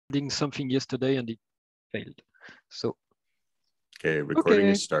building something yesterday and it failed. So, okay, recording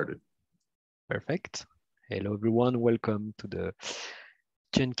is started. Perfect. Hello, everyone. Welcome to the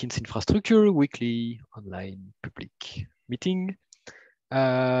Jenkins Infrastructure weekly online public meeting.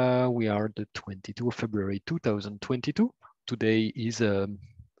 We are the 22nd of February 2022. Today is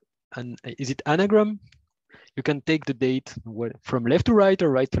is it anagram? You can take the date from left to right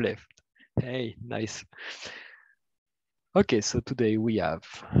or right to left. Hey, nice. Okay, so today we have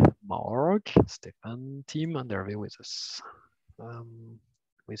Mark, Stefan, Tim, and Hervé with us. Who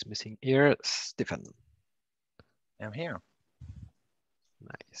is missing here? Stefan. I'm here.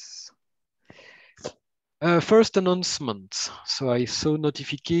 Nice. First announcement. So I saw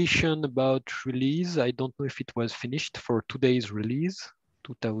notification about release. I don't know if it was finished for today's release,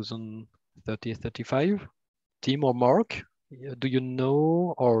 2030-35. Tim or Mark, do you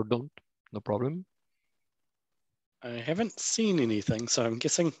know or don't? No problem. I haven't seen anything, so I'm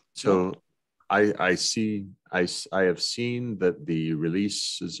guessing. So I have seen that the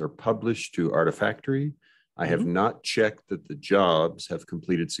releases are published to Artifactory. I have not checked that the jobs have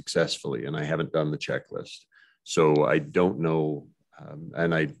completed successfully, and I haven't done the checklist. So I don't know,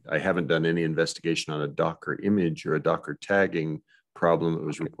 and I haven't done any investigation on a Docker image or a Docker tagging problem that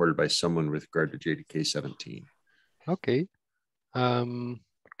was reported by someone with regard to JDK 17. Okay.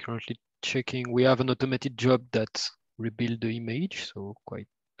 Currently checking. We have an automated job that rebuild the image, so quite,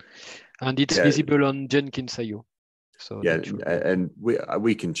 and it's visible on Jenkins.io. So yeah, and I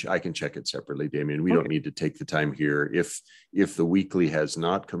can check it separately, Damien. We don't need to take the time here. If the weekly has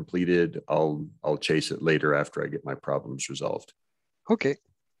not completed, I'll chase it later after I get my problems resolved. Okay.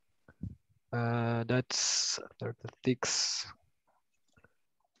 That's 36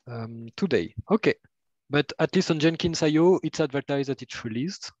 today. Okay. But at least on Jenkins.io, it's advertised that it's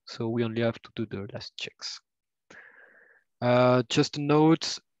released. So we only have to do the last checks. Just a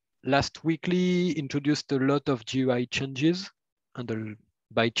note, last weekly introduced a lot of GUI changes. And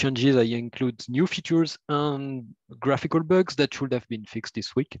by changes, I include new features and graphical bugs that should have been fixed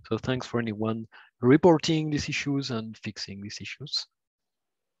this week. So thanks for anyone reporting these issues and fixing these issues.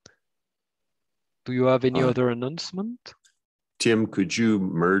 Do you have any other announcement? Tim, could you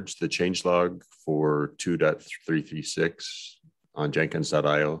merge the changelog for 2.336 on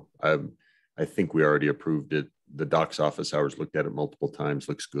Jenkins.io? I think we already approved it. The docs office hours looked at it multiple times.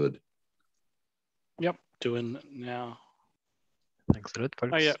 Looks good. Yep, doing it now. Thanks a lot,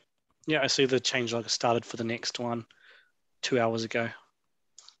 folks. Oh, yeah. Yeah, I see the changelog started for the next one 2 hours ago.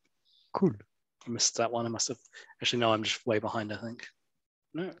 Cool. I missed that one. I must have. Actually, no, I'm just way behind, I think.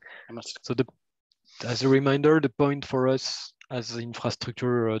 No, I must have. So as a reminder, the point for us as the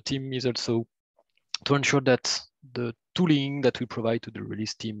infrastructure team is also to ensure that the tooling that we provide to the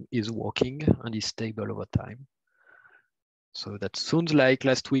release team is working and is stable over time. So that sounds like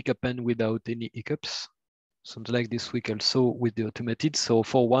last week happened without any hiccups. Sounds like this week also with the automated. So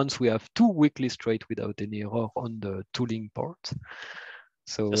for once, we have 2 weekly straight without any error on the tooling part.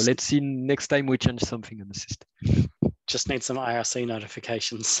 So let's see next time we change something on the system. Just need some IRC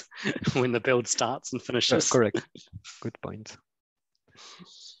notifications when the build starts and finishes. Correct. Good point.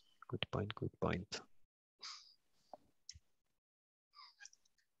 Good point. Good point.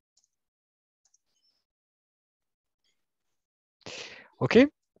 Okay.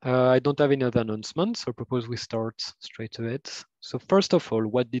 I don't have any other announcements, so I propose we start straight ahead. So first of all,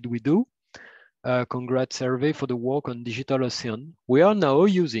 what did we do? Congrats, Hervé, for the work on DigitalOcean. We are now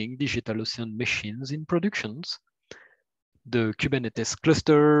using DigitalOcean machines in productions. The Kubernetes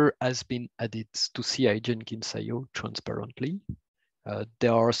cluster has been added to CI Jenkins.io transparently.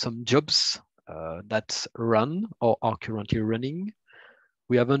 There are some jobs that run or are currently running.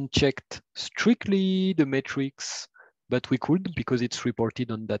 We haven't checked strictly the metrics, but we could because it's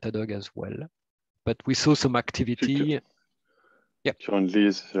reported on Datadog as well. But we saw some activity. Yeah. Currently,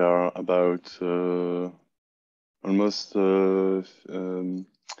 there are about almost 30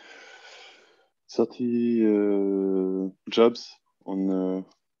 jobs on the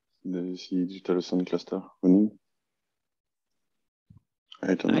DigitalOcean cluster running.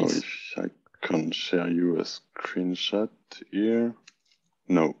 I don't know if I can share you a screenshot here.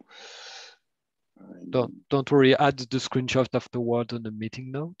 No. Don't worry, add the screenshot afterward on the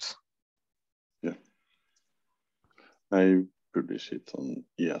meeting notes. Yeah. I publish it on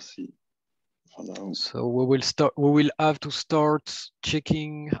ERC for now. So we will have to start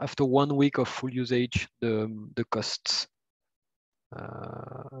checking after 1 week of full usage the costs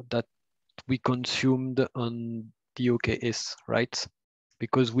that we consumed on the OKS, right?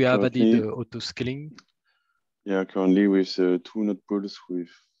 Because we have added the auto scaling. Yeah, currently with 2 node pools we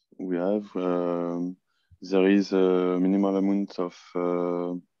have, there is a minimal amount of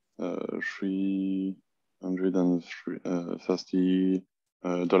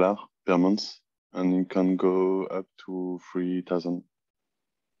 $330 per month, and it can go up to 3,000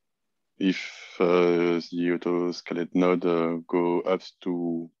 if the auto-scaled node go up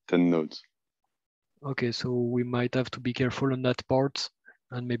to 10 nodes. Okay, so we might have to be careful on that part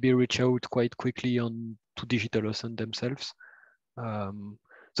and maybe reach out quite quickly on to DigitalOcean themselves.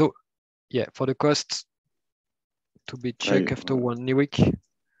 So yeah, for the costs to be checked after 1 week.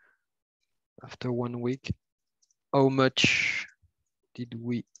 After 1 week, how much did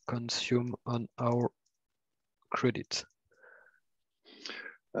we consume on our credit?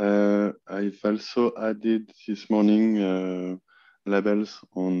 I've also added this morning labels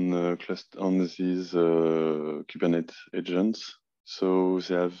on these Kubernetes agents, so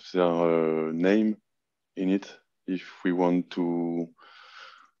they have their name in it if we want to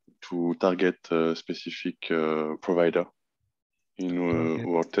target a specific provider in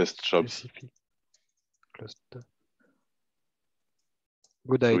our test jobs. Cluster.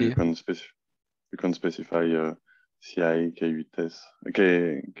 Good so idea. You can specify CI, KI test,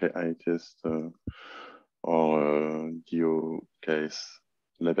 or DOKS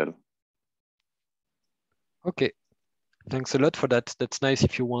level. Okay, thanks a lot for that. That's nice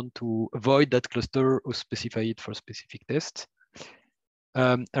if you want to avoid that cluster or specify it for specific tests.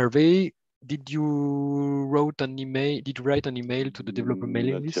 Hervé, did you write an email to the developer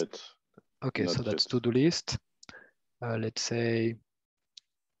mailing list? Yet. Okay, Not so that's yet. to-do list. Let's say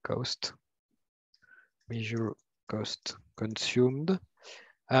cost, measure cost consumed.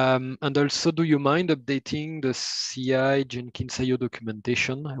 And also, do you mind updating the CI Jenkins IO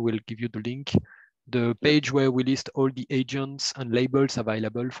documentation? I will give you the link. The page where we list all the agents and labels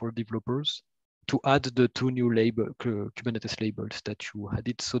available for developers, to add the 2 new Kubernetes labels that you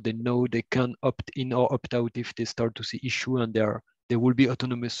added, so they know they can opt in or opt out if they start to see issue, and they will be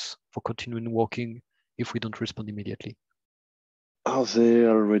autonomous for continuing working if we don't respond immediately. Are they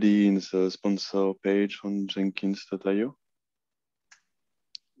already in the sponsor page on Jenkins.io?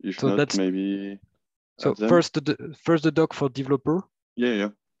 If So not, that's maybe. So first the doc for developer. Yeah.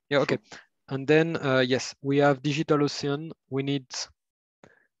 Yeah. Okay. Sure. And then yes, we have DigitalOcean. We need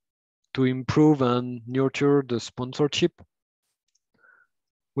to improve and nurture the sponsorship.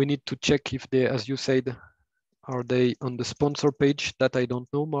 We need to check if they, as you said, are they on the sponsor page? That I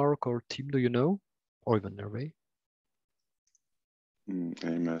don't know. Mark or Tim, do you know? Or even Hervé?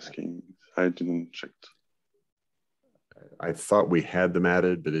 I'm asking. I didn't check. I thought we had them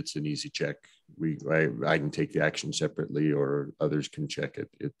added, but it's an easy check. I can take the action separately, or others can check it.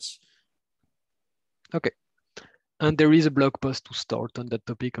 It's okay. And there is a blog post to start on that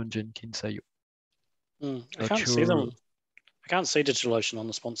topic on Jenkins.io. I can't see them. I can't see DigitalOcean on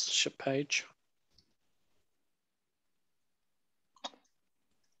the sponsorship page.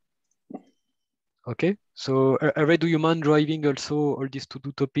 Okay, so Hervé, do you mind driving also all this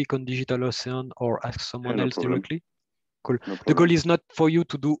to-do topic on DigitalOcean or ask someone else directly? Cool. No the goal is not for you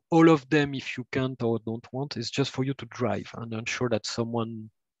to do all of them if you can't or don't want. It's just for you to drive and ensure that someone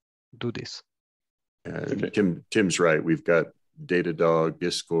do this. Okay. Tim's right. We've got Datadog,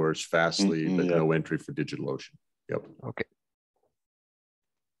 Discourse, Fastly, but no entry for DigitalOcean. Yep. Okay.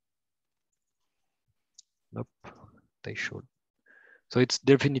 Nope, they should. So it's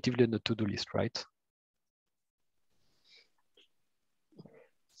definitively on the to-do list, right?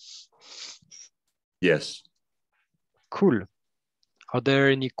 Yes. Cool. Are there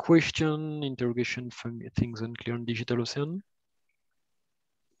any question, interrogation, things unclear on DigitalOcean?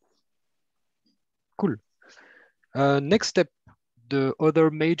 Cool. Next step, the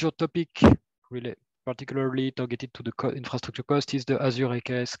other major topic, really particularly targeted to the infrastructure cost, is the Azure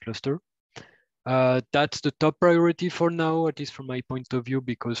AKS cluster. That's the top priority for now, at least from my point of view,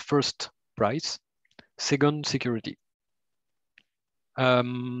 because first, price, second, security.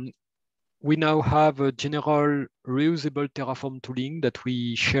 We now have a general reusable Terraform tooling that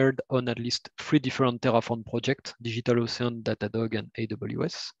we shared on at least 3 different Terraform projects, DigitalOcean, Datadog, and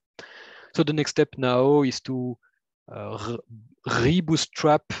AWS. So the next step now is to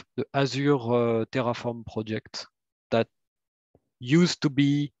re-bootstrap the Azure Terraform project that used to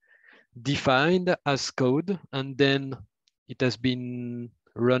be defined as code, and then it has been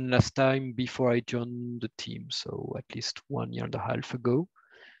run last time before I joined the team, so at least 1.5 years ago.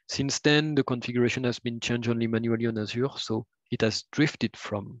 Since then, the configuration has been changed only manually on Azure, so it has drifted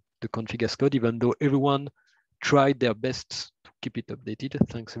from the config as code, even though everyone tried their best to keep it updated.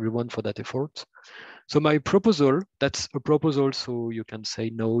 Thanks everyone for that effort. So my proposal, that's a proposal, so you can say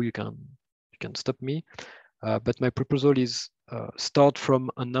no, you can stop me. But my proposal is start from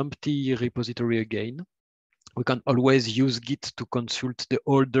an empty repository again, We can always use Git to consult the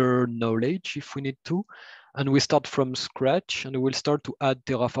older knowledge if we need to. And we start from scratch, and we'll start to add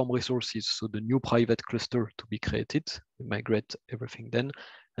Terraform resources. So the new private cluster to be created, we migrate everything then.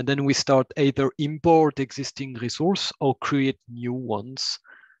 And then we start either import existing resource or create new ones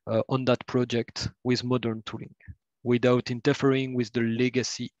on that project with modern tooling without interfering with the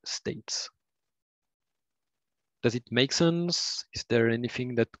legacy states. Does it make sense? Is there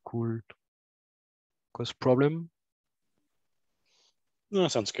anything that could cause problem? No,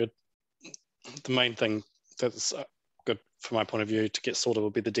 sounds good. The main thing that's good from my point of view to get sorted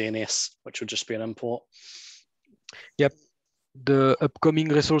would be the DNS, which would just be an import. Yep. The upcoming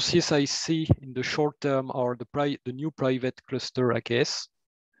resources I see in the short term are the new private cluster AKS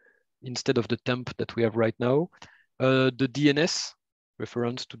instead of the temp that we have right now. The DNS,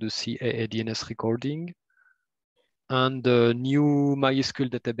 reference to the CAA DNS recording, and the new MySQL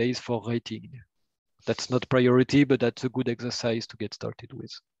database for rating. That's not priority, but that's a good exercise to get started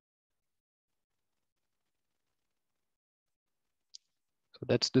with. So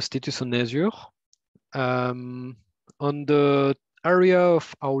that's the status on Azure. On the area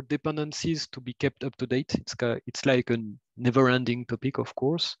of our dependencies to be kept up to date, it's like a never-ending topic, of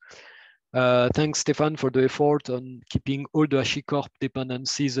course. Thanks, Stefan, for the effort on keeping all the HashiCorp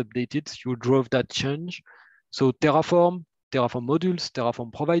dependencies updated. You drove that change. So Terraform, Terraform modules,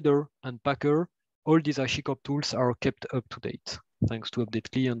 Terraform provider, and Packer, all these HashiCorp tools are kept up to date, thanks to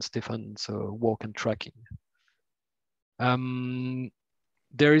Updately and Stefan's work and tracking.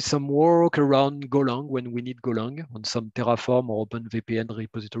 There is some work around Golang when we need Golang on some Terraform or OpenVPN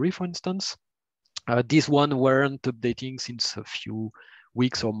repository, for instance. These one weren't updating since a few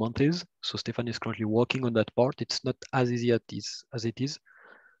weeks or months. So Stefan is currently working on that part. It's not as easy as it is.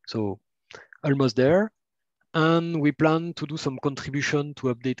 So almost there. And we plan to do some contribution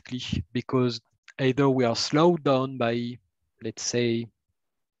to Updately because either we are slowed down by, let's say,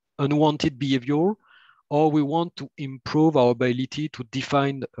 unwanted behavior, or we want to improve our ability to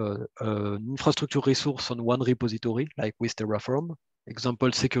define an infrastructure resource on one repository, like with Terraform, example,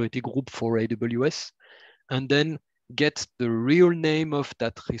 security group for AWS, and then get the real name of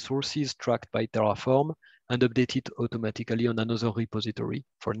that resources tracked by Terraform and update it automatically on another repository.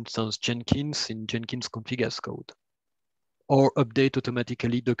 For instance, Jenkins in Jenkins config as code, or update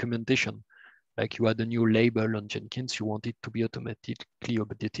automatically documentation. Like you add a new label on Jenkins, you want it to be automatically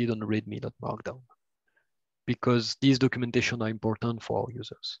updated on readme.markdown, because these documentation are important for our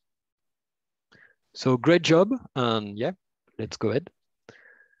users. So great job, and yeah, let's go ahead.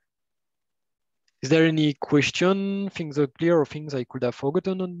 Is there any question, things are clear, or things I could have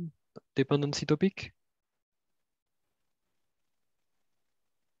forgotten on dependency topic?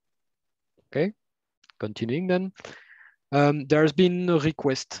 Okay, continuing then. There's been a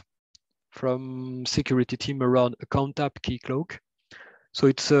request from security team around account app keycloak. So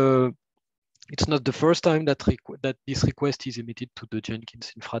it's not the first time that this request is emitted to the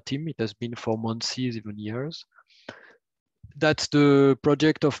Jenkins Infra team. It has been for months, even years. That's the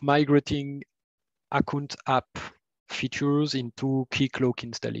project of migrating account app features into keycloak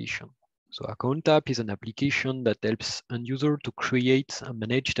installation. So account app is an application that helps end user to create and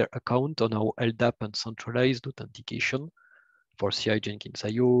manage their account on our LDAP and centralized authentication for CI Jenkins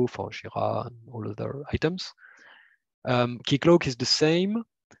IO, for Jira, and all other items. Keycloak is the same,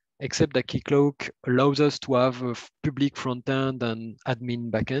 except that Keycloak allows us to have a public front end and admin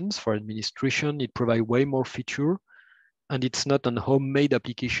backends for administration. It provides way more feature, and it's not a homemade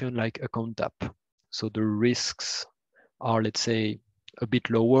application like account app. So the risks are, let's say, a bit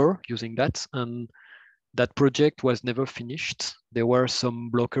lower using that. And that project was never finished. There were some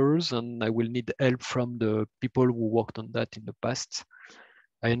blockers, and I will need help from the people who worked on that in the past.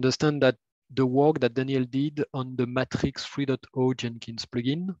 I understand that the work that Daniel did on the Matrix 3.0 Jenkins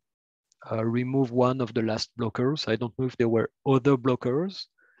plugin remove one of the last blockers. I don't know if there were other blockers.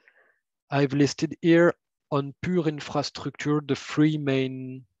 I've listed here on pure infrastructure the three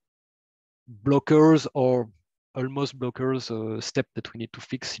main blockers or almost blockers step that we need to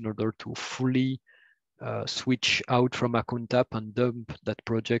fix in order to fully switch out from account app and dump that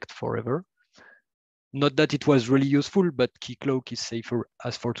project forever. Not that it was really useful, but Keycloak is safer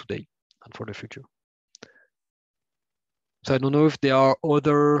as for today and for the future. So I don't know if there are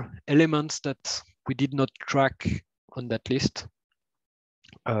other elements that we did not track on that list,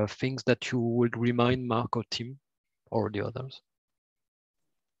 things that you would remind Mark or Tim or the others.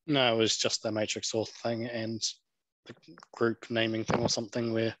 No, it was just the matrix auth thing and the group naming thing or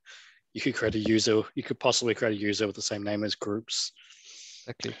something where you could create a user, you could possibly create a user with the same name as groups.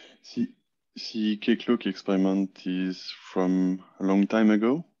 Exactly. The Keycloak experiment is from a long time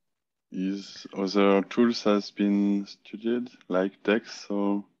ago. Is other tools has been studied like Dex,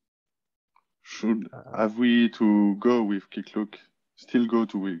 so should have we to go with KickLook? Still go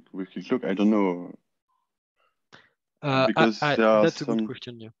to with KickLook? I don't know. Because there are that's a some, good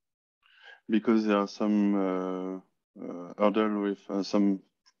question, yeah. Because there are some hurdle with some,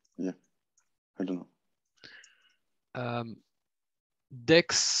 yeah, I don't know.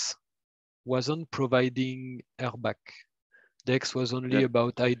 Dex wasn't providing airbag. Dex was only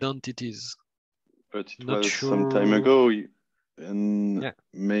about identities. But it Not was sure. some time ago, and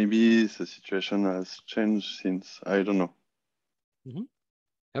maybe the situation has changed since. I don't know. Mm-hmm.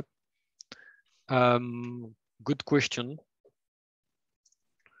 Yep. Good question.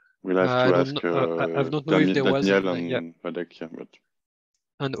 We'll have to ask I don't know if there was Daniel and Vadek, yeah, but...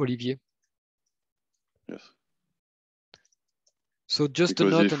 and Olivier. Yes. So just a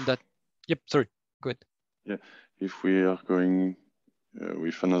note on that. Yep, sorry, go ahead. Yeah, if we are going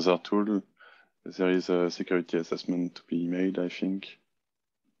with another tool, there is a security assessment to be made, I think,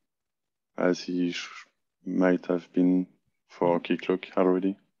 as he might have been for KickLook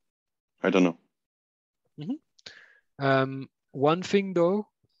already. I don't know. Mm-hmm. One thing though,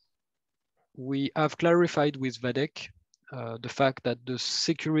 we have clarified with Vadek the fact that the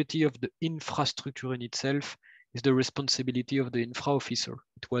security of the infrastructure in itself is the responsibility of the infra officer.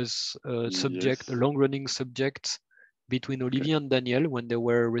 It was a subject, a long-running subject between Olivier and Daniel when they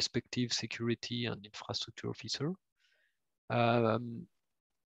were respective security and infrastructure officer. I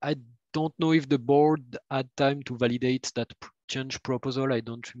don't know if the board had time to validate that change proposal. I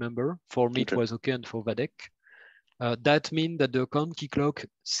don't remember. For me, it was okay, and for Vadek. That means that the account KickLock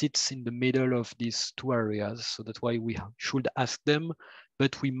sits in the middle of these two areas. So that's why we should ask them,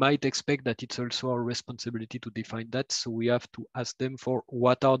 but we might expect that it's also our responsibility to define that. So we have to ask them for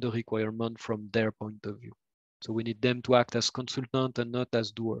what are the requirements from their point of view. So we need them to act as consultant and not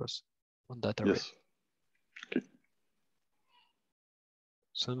as doers on that area. Yes. Okay.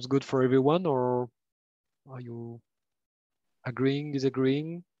 Sounds good for everyone, or are you agreeing,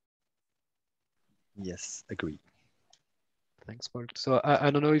 disagreeing? Yes, agree. Thanks, Paul. So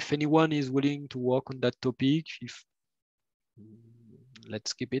I don't know if anyone is willing to work on that topic. If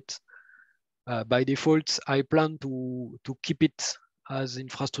let's keep it. By default, I plan to keep it as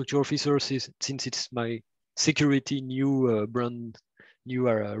infrastructure officer since it's my security new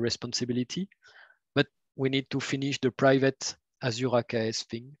responsibility. But we need to finish the private Azure AKS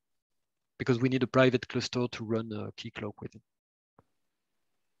thing because we need a private cluster to run KickLock with it.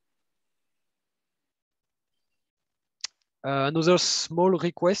 Another small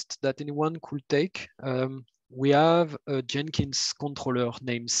request that anyone could take. We have a Jenkins controller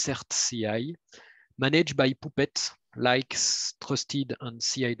named CertCI, managed by Puppet, like Trusted and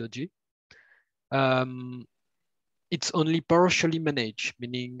CI.g. It's only partially managed,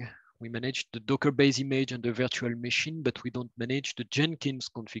 meaning we manage the Docker-based image and the virtual machine, but we don't manage the Jenkins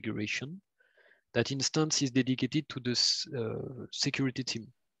configuration. That instance is dedicated to the security team.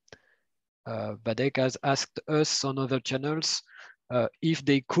 Vadek has asked us on other channels if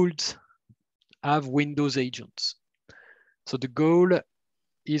they could have Windows agents. So the goal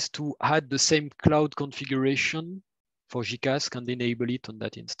is to add the same cloud configuration for GCAS and enable it on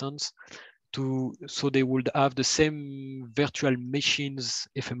that instance so they would have the same virtual machines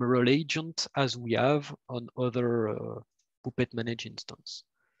ephemeral agent as we have on other Puppet managed instance.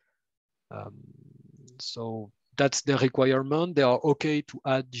 So that's the requirement. They are okay to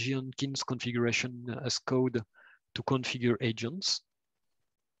add Jenkins configuration as code to configure agents.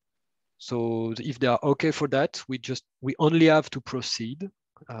 So if they are okay for that, we only have to proceed.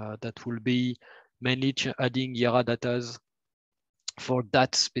 That will be mainly adding Yara datas for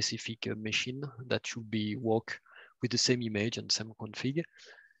that specific machine that should be work with the same image and same config.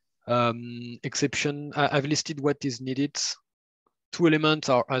 Exception, I've listed what is needed. Two elements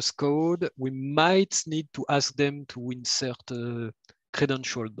are as code. We might need to ask them to insert a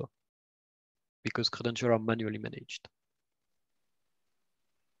credential though, because credentials are manually managed.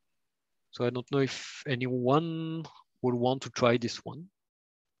 So I don't know if anyone would want to try this one.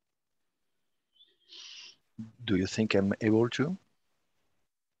 Do you think I'm able to?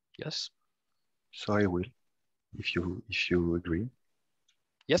 Yes. So I will, if you agree.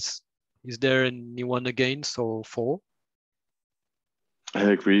 Yes. Is there anyone against or for? I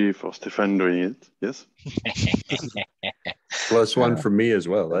agree for Stefan doing it. Yes. +1 for me as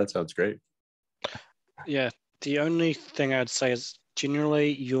well. That sounds great. Yeah. The only thing I'd say is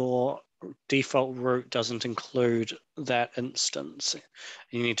generally your default route doesn't include that instance.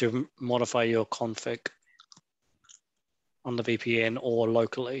 You need to modify your config on the VPN or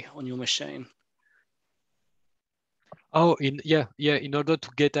locally on your machine. Oh, in order to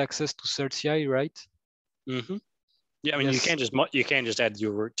get access to CertCI, right? Mm-hmm. Yeah, I mean, Yes. you can just add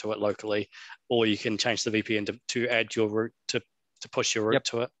your route to it locally, or you can change the VPN to add your route to push your route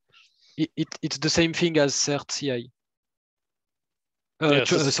to it. It's the same thing as CertCI. Yeah,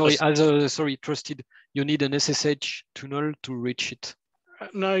 Sorry, trusted. You need an SSH tunnel to reach it.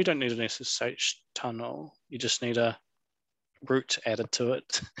 No, you don't need an SSH tunnel. You just need a route added to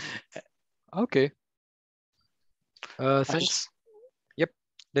it. Okay. Thanks. Yep.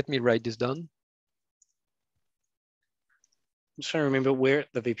 Let me write this down. I'm just trying to remember where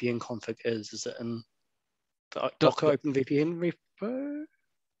the VPN config is. Is it in the Docker OpenVPN repo?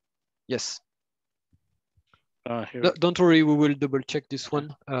 Yes. Here. Don't worry, we will double check this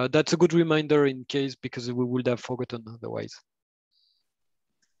one. That's a good reminder in case, because we would have forgotten otherwise.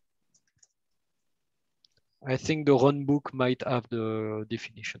 I think the runbook might have the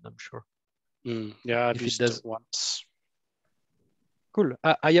definition, I'm sure. Yeah, I've used it once. Cool.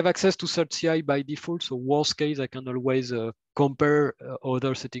 I have access to CertCI by default, so worst case, I can always compare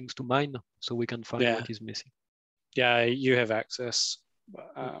other settings to mine, so we can find what is missing. Yeah, you have access.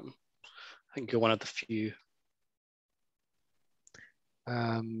 I think you're one of the few.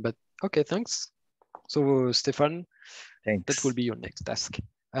 But okay, thanks. So Stefan, that will be your next task.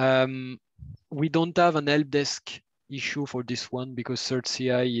 We don't have an help desk issue for this one because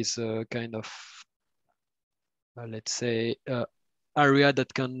CertCI is a kind of, let's say, area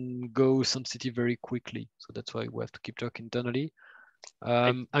that can go sensitive very quickly. So that's why we have to keep talking internally.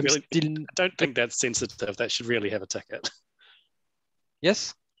 I don't think that's sensitive. That should really have a ticket.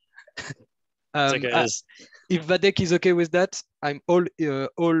 Yes. If Vadek is okay with that, I'm all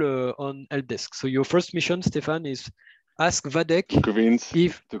on help desk. So your first mission, Stefan, is ask Vadek to convince.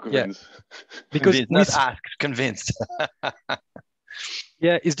 Because not ask, convinced.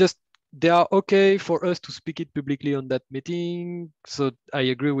 Yeah, it's just they are okay for us to speak it publicly on that meeting. So I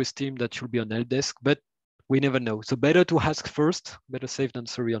agree with Tim that should be on help desk, but we never know. So better to ask first, better safe than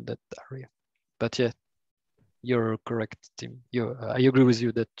sorry on that area. But yeah, you're correct, Tim. I agree with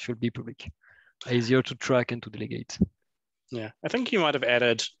you that should be public. Easier to track and to delegate. Yeah, I think you might have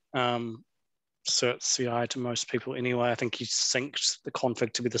added CertCI to most people anyway. I think you synced the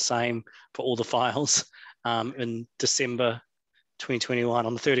config to be the same for all the files in December 2021,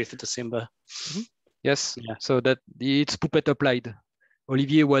 on the 30th of December. Mm-hmm. Yes, so that it's Puppet applied.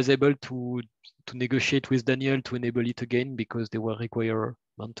 Olivier was able to negotiate with Daniel to enable it again because they were requirement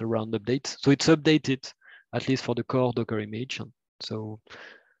around updates. So it's updated, at least for the core Docker image. And so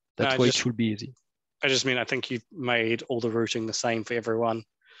that's why it should be easy. I just mean, I think you made all the routing the same for everyone.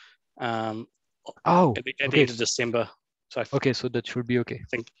 At the end of December. So so that should be okay.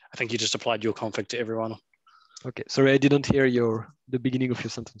 I think you just applied your config to everyone. Okay, sorry, I didn't hear the beginning of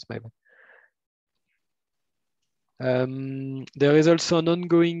your sentence, my bad. There is also an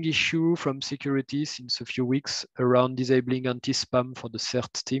ongoing issue from security since a few weeks around disabling anti-spam for the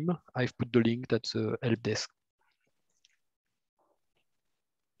CERT team. I've put the link, that's a help desk.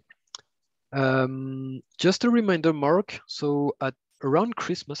 Just a reminder, Mark, so at around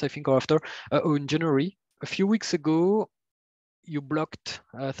Christmas, I think, or after, in January, a few weeks ago, you blocked,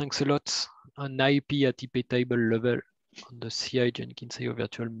 thanks a lot, an IP at IP table level on the CI Jenkins IO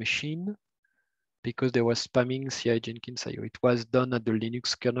virtual machine because they were spamming CI Jenkins IO. It was done at the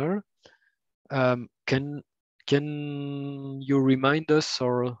Linux kernel. Can you remind us,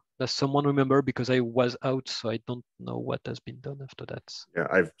 or does someone remember? Because I was out, so I don't know what has been done after that. Yeah,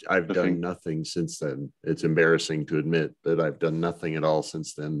 I've done nothing since then. It's embarrassing to admit, but I've done nothing at all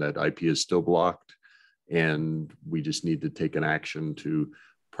since then. That IP is still blocked, and we just need to take an action to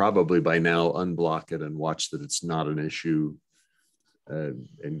probably by now unblock it and watch that it's not an issue,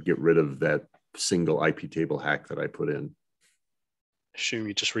 and get rid of that single IP table hack that I put in. Assume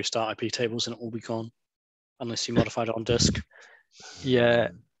you just restart IP tables and it will be gone, unless you modified it on disk. Yeah,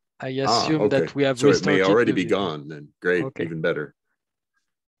 I assume that we have so restarted. It may already be gone then. Great, even better.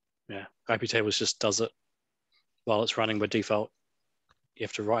 Yeah, IP tables just does it while it's running by default. You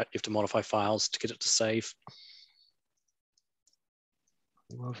have to modify files to get it to save.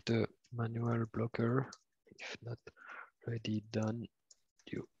 Remove the manual blocker if not already done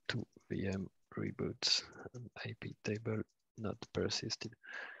due to VM reboots and IP table not persisted.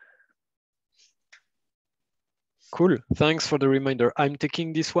 Cool, thanks for the reminder. I'm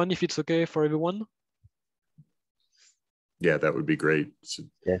taking this one if it's okay for everyone. Yeah, that would be great. So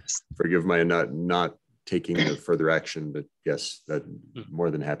yes. Forgive my not taking the further action, but yes, that more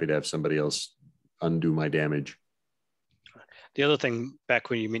than happy to have somebody else undo my damage. The other thing, back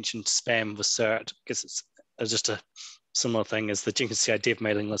when you mentioned spam with CERT, because it's just a similar thing is the Jenkins CI dev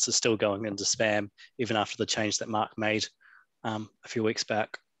mailing list is still going into spam even after the change that Mark made a few weeks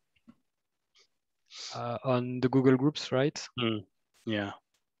back. On the Google Groups, right? Yeah.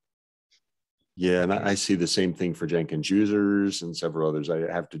 Yeah, and Okay. I see the same thing for Jenkins users and several others. I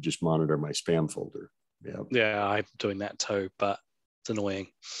have to just monitor my spam folder. Yeah. Yeah, I'm doing that too, but it's annoying.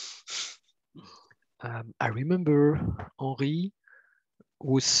 I remember Henri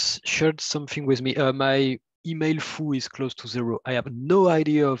who shared something with me. My email foo is close to 0. I have no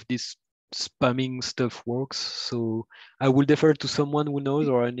idea if this spamming stuff works, so I will defer to someone who knows,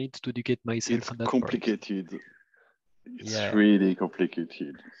 or I need to educate myself It's on that complicated. part. It's Yeah. really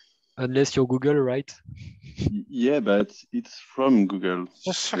complicated. Unless you're Google, right? Yeah, but it's from Google.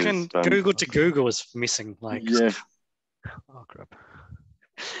 Just the fucking spam. Google to Google is missing. Like, Yeah. Oh crap.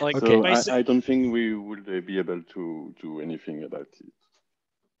 like So Okay. I don't think we will be able to do anything about it.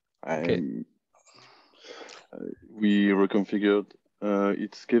 Okay. We reconfigured.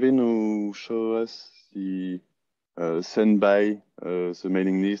 It's Kevin who showed us the send by the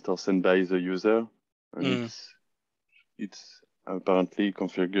mailing list or send by the user, and it's apparently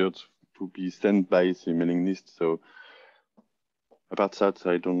configured to be sent by the mailing list. So apart that,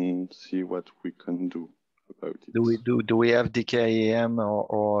 I don't see what we can do about it. Do we have DKIM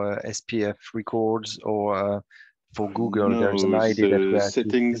or SPF records or for Google? There's an No, ID that we the have to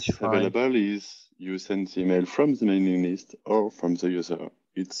settings specify. available is you send the email from the mailing list or from the user.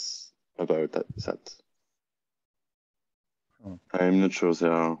 It's about that. I'm not sure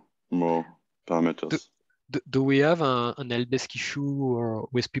there are more parameters. Do we have an helpdesk issue or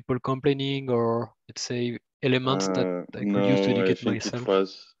with people complaining, or let's say elements that I could use to No, I educate think myself? it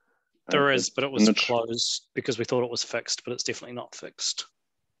was. there is, but it I'm was not sure. closed because we thought it was fixed, but it's definitely not fixed.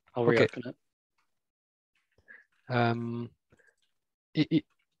 I'll Okay. reopen it.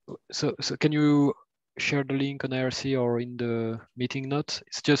 So can you share the link on IRC or in the meeting notes?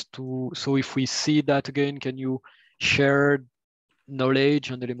 It's just so if we see that again, can you share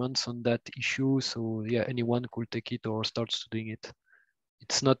knowledge and elements on that issue? So yeah, anyone could take it or starts doing it.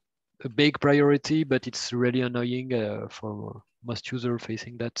 It's not a big priority, but it's really annoying for most users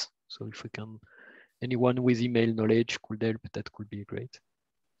facing that. So if we can, anyone with email knowledge could help, that could be great.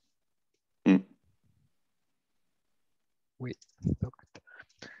 We thought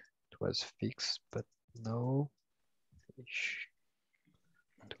it was fixed, but no.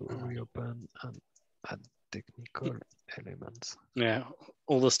 To reopen and add technical elements. Yeah,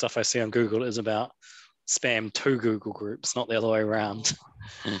 all the stuff I see on Google is about spam to Google Groups, not the other way around.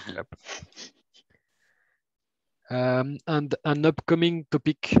 Yep. And an upcoming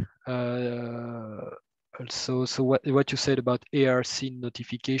topic also. So what you said about ARC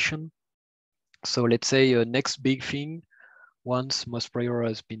notification. So let's say next big thing, once most prior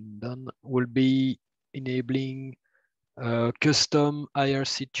has been done, will be enabling custom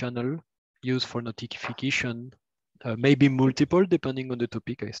IRC channel used for notification, maybe multiple depending on the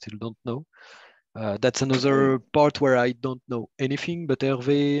topic. I still don't know. That's another part where I don't know anything, but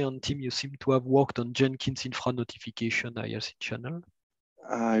Hervé and Tim, you seem to have worked on Jenkins Infra notification IRC channel.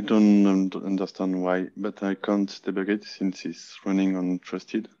 I don't understand why, but I can't debug it since it's running on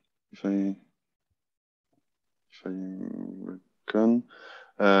trusted. If I can,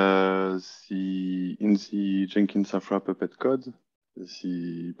 in the Jenkins Infra Puppet code,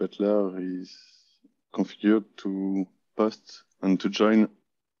 the butler is configured to post and to join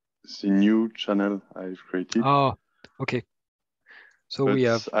the new channel I've created. Oh, okay. So but we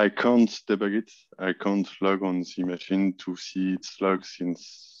have. I can't debug it. I can't log on the machine to see its log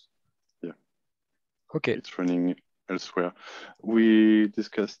since, yeah, Okay. it's running elsewhere. We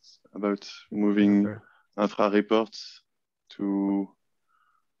discussed about moving infra reports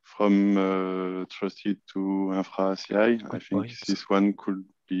from trusted to infra CI. I think this one could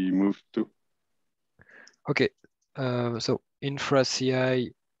be moved too. Okay. So infra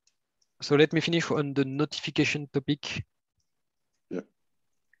CI. So let me finish on the notification topic. Yeah.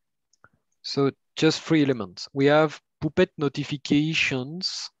 So just 3 elements. We have Puppet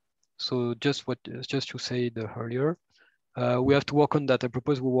notifications. So just you said earlier. We have to work on that. I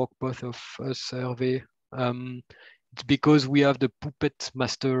propose we work both of us, Hervé. It's because we have the Puppet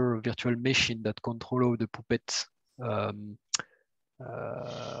master virtual machine that control all the Puppet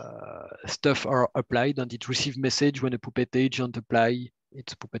stuff are applied, and it receives message when a Puppet agent apply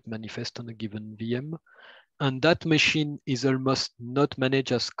its Puppet manifest on a given VM. And that machine is almost not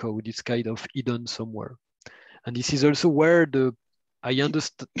managed as code. It's kind of hidden somewhere. And this is also where I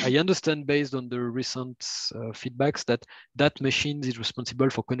understand based on the recent feedbacks that machine is responsible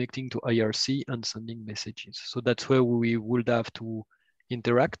for connecting to IRC and sending messages. So that's where we would have to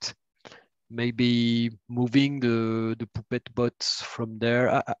interact. maybe moving the Puppet bots from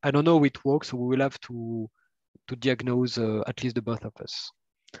there. I don't know how it works, so we will have to diagnose at least the both of us.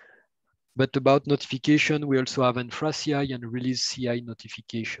 But about notification, we also have Infra CI and release CI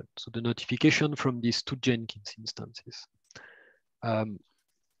notification. So the notification from these two Jenkins instances.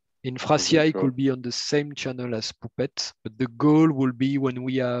 Infra CI could be on the same channel as Puppet, but the goal will be when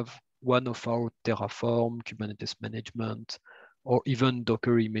we have one of our Terraform, Kubernetes management, or even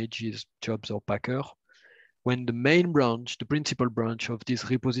Docker images, jobs, or Packer. When the main branch, the principal branch of this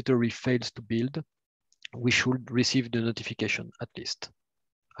repository fails to build, we should receive the notification at least.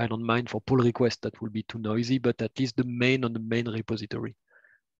 I don't mind for pull request, that will be too noisy, but at least the main on the main repository.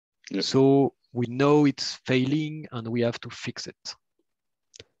 Yep. So we know it's failing and we have to fix it.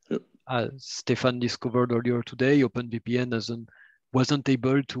 Yep. As Stefan discovered earlier today, OpenVPN wasn't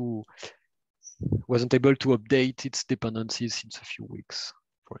able to update its dependencies since a few weeks,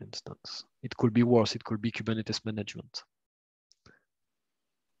 for instance. It could be worse, it could be Kubernetes management.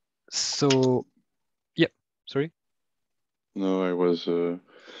 So, yeah, sorry. No, I was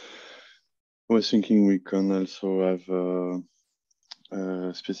thinking we can also have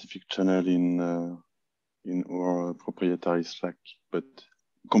a specific channel in our proprietary Slack, but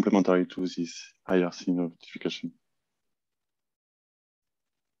complementary to this IRC notification.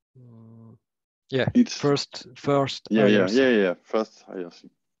 Yeah, it's first. Yeah, IRC. Yeah. First IRC.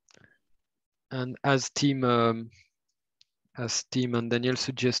 And as Tim and Daniel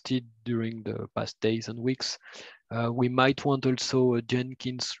suggested during the past days and weeks, we might want also a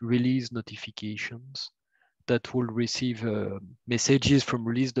Jenkins release notifications that will receive messages from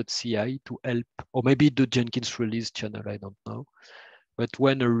release.ci to help, or maybe the Jenkins release channel, I don't know. But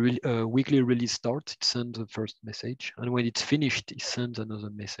when a weekly release starts, it sends the first message. And when it's finished, it sends another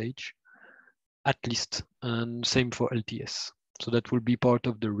message, at least. And same for LTS. So that will be part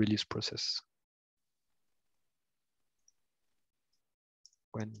of the release process.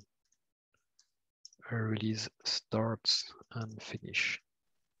 When a release starts and finish.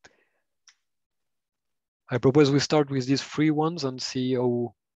 I propose we start with these free ones and see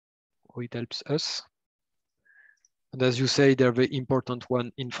how it helps us. And as you say, they're very important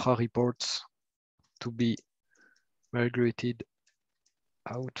one, infra reports to be migrated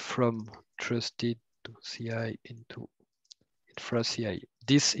out from trusted to CI into infra CI.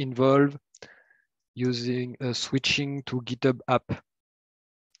 This involves using switching to GitHub app.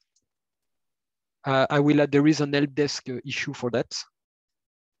 I will add, there is an help desk issue for that.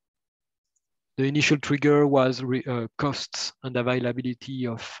 The initial trigger was costs and availability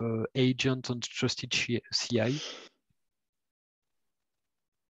of agents on trusted CI.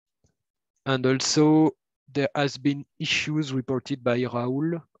 And also there has been issues reported by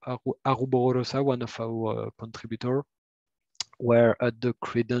Raul Aruborosa, one of our contributors, where the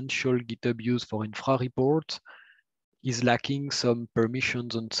credential GitHub used for infra report is lacking some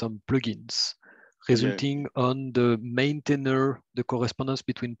permissions on some plugins, resulting on the maintainer, the correspondence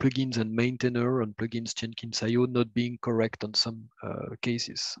between plugins and maintainer on plugins Jenkins.io not being correct on some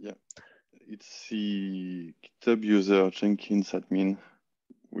cases. Yeah, it's the GitHub user Jenkins admin,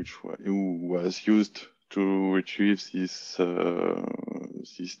 who was used to retrieve this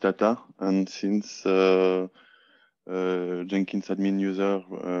data, and since Jenkins admin user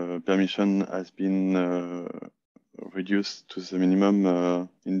permission has been reduced to the minimum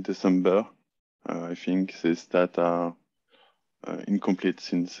in December, I think this data incomplete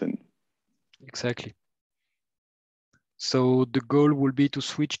since then. Exactly. So the goal will be to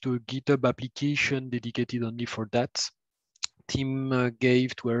switch to a GitHub application dedicated only for that. Tim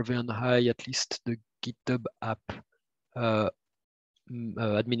gave to Hervé and I at least the GitHub app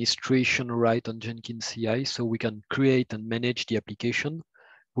administration right on Jenkins CI, so we can create and manage the application.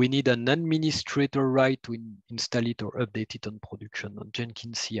 We need an administrator right to install it or update it on production on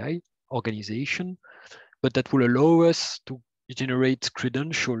Jenkins CI organization, but that will allow us to generate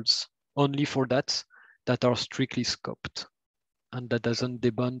credentials only for that are strictly scoped and that doesn't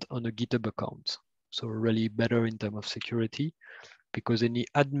depend on a GitHub account. So really better in terms of security, because any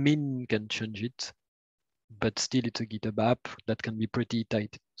admin can change it, but still it's a GitHub app that can be pretty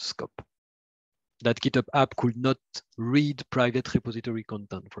tight scope. That GitHub app could not read private repository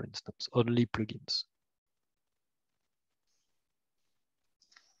content, for instance, only plugins.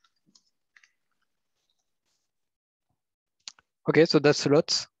 Okay, so that's a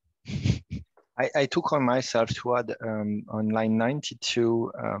lot. I took on myself to add on line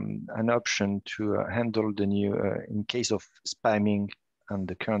 92 an option to handle the new, in case of spamming on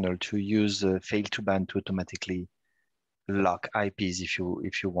the kernel, to use fail to ban to automatically lock IPs if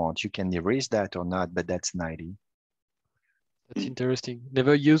you want. You can erase that or not, but that's 90. That's interesting.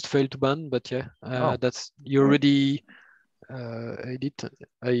 Never used fail to ban, but yeah, Oh. that's you already edit.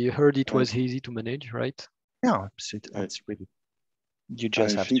 I heard it was easy to manage, right? Yeah, it's really. You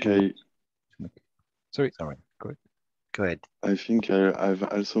just have to. Sorry. Sorry. Go ahead. Go ahead. I think I've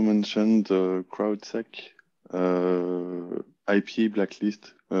also mentioned the CrowdSec IP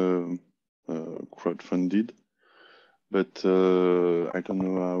blacklist crowdfunded, but I don't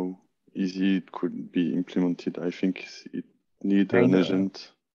know how easy it could be implemented. I think it needs an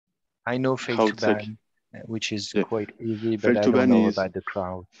agent. I know fail to ban, which is quite easy, but I don't know about the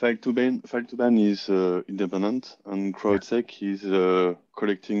crowd. Fail to ban is independent, and CrowdSec is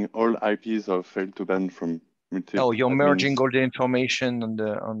collecting all IPs of fail to ban from multiple. Oh, you're merging all the information on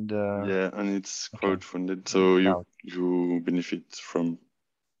the Yeah, and it's crowdfunded, so you benefit from.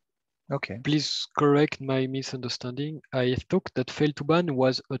 Okay. Please correct my misunderstanding. I thought that fail to ban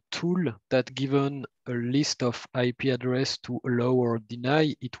was a tool that given a list of IP address to allow or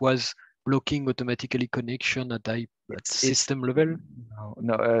deny, it was blocking automatically connection at system level.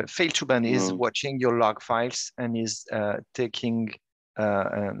 No, fail to ban is watching your log files and is taking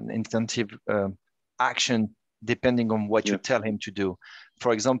an intensive action depending on what you tell him to do.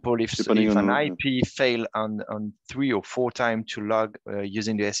 For example, if an IP fail on 3 or 4 times to log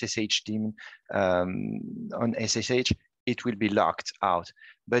using the SSH daemon on SSH, it will be locked out.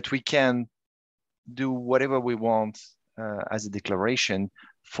 But we can do whatever we want as a declaration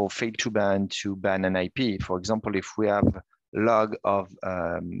for fail to ban an IP. For example, if we have log of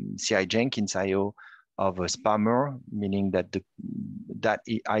CI Jenkins IO of a spammer, meaning that that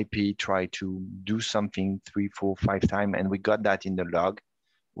IP tried to do something 3, 4, 5 times, and we got that in the log,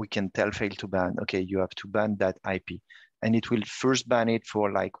 we can tell fail to ban, okay, you have to ban that IP. And it will first ban it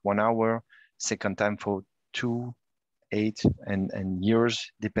for like 1 hour, second time for 2, 8, and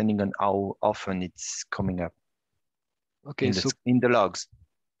years, depending on how often it's coming up. Okay, in the logs.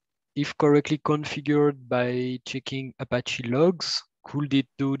 If correctly configured by checking Apache logs, could it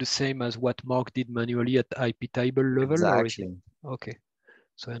do the same as what Mark did manually at IP table level? Exactly. Or okay,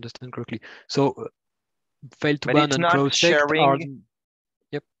 so I understand correctly. So fail to but ban and CrowdSec are.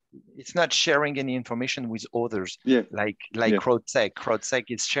 Yep. It's not sharing any information with others. Yeah. Like CrowdSec. CrowdSec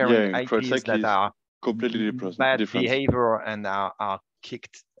is sharing IPs that are completely bad behavior and are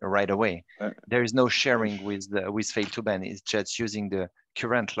kicked right away. There is no sharing with fail to ban. It's just using the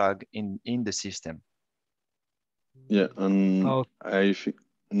current log in the system. Yeah, and I'm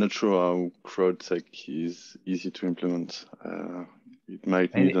not sure how CrowdSec is easy to implement. It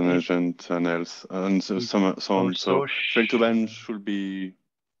might need an agent and else, and so fail to ban should be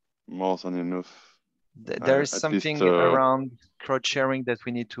more than enough. There is something around crowd sharing that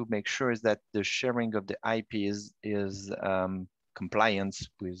we need to make sure is that the sharing of the IP is compliance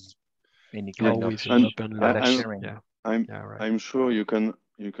with any kind of data sharing. I'm sure you can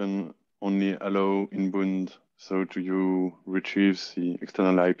only allow inbound, so you retrieve the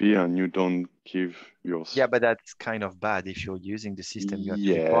external IP and you don't give yours. Yeah, but that's kind of bad if you're using the system. You have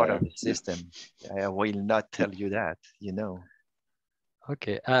to be part of the system. I will not tell you that, you know.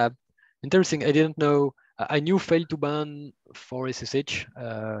 Okay, interesting. I didn't know. I knew fail to ban for SSH.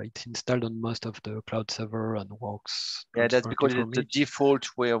 It's installed on most of the cloud server and works. Yeah, that's because it's the default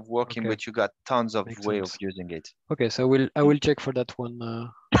way of working, but you got tons of ways of using it. Okay, so I will check for that one.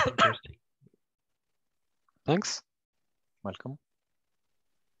 Interesting. Thanks. Welcome.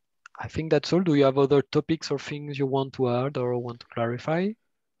 I think that's all. Do you have other topics or things you want to add or want to clarify?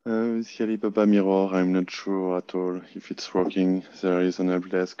 The Alibaba mirror, I'm not sure at all if it's working. There is an help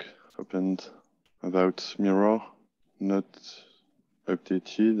desk opened about mirror, not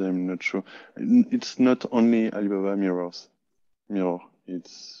updated. I'm not sure. It's not only Alibaba mirror.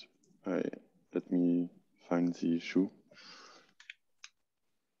 It's let me find the issue.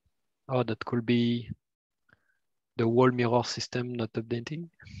 Oh, that could be the wall mirror system not updating.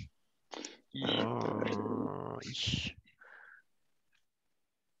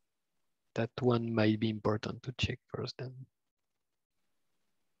 That one might be important to check first then.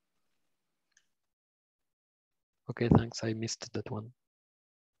 Okay, thanks. I missed that one.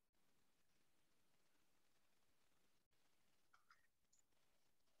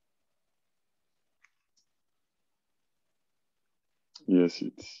 Yes,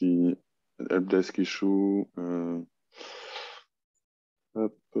 it's the help desk issue.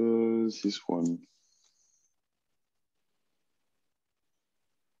 This one.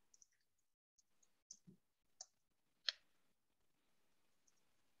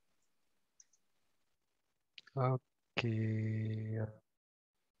 Okay.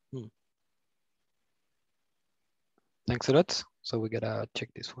 Thanks a lot. So we gotta check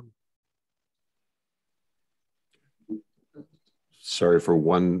this one. sorry for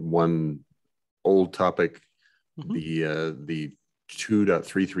one old topic. Mhm. The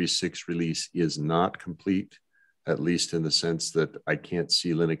 2.336 release is not complete, at least in the sense that I can't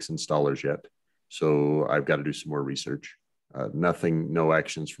see Linux installers yet. So I've got to do some more research. No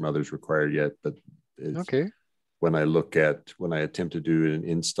actions from others required yet, but Okay. when I attempt to do an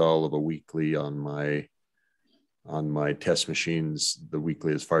install of a weekly on my test machines, the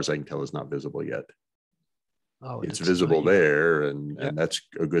weekly, as far as I can tell, is not visible yet. Oh, It's that's too visible naive. there, and Yeah. that's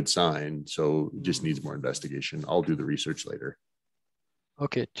a good sign. So it just needs more investigation. I'll do the research later.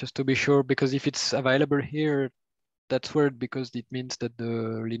 Okay, just to be sure, because if it's available here, that's weird because it means that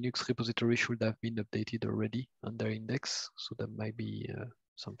the Linux repository should have been updated already on their index. So that might be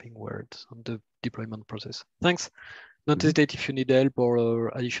something weird on the deployment process. Thanks. Don't hesitate if you need help or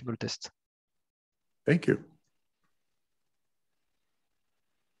additional tests. Thank you.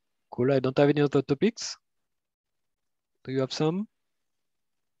 Cool. I don't have any other topics. Do you have some?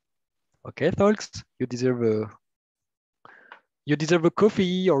 Okay, folks, you deserve a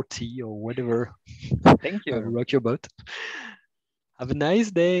coffee or tea or whatever. Thank you. Rock your boat. Have a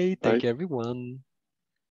nice day. Thank Bye. you, everyone.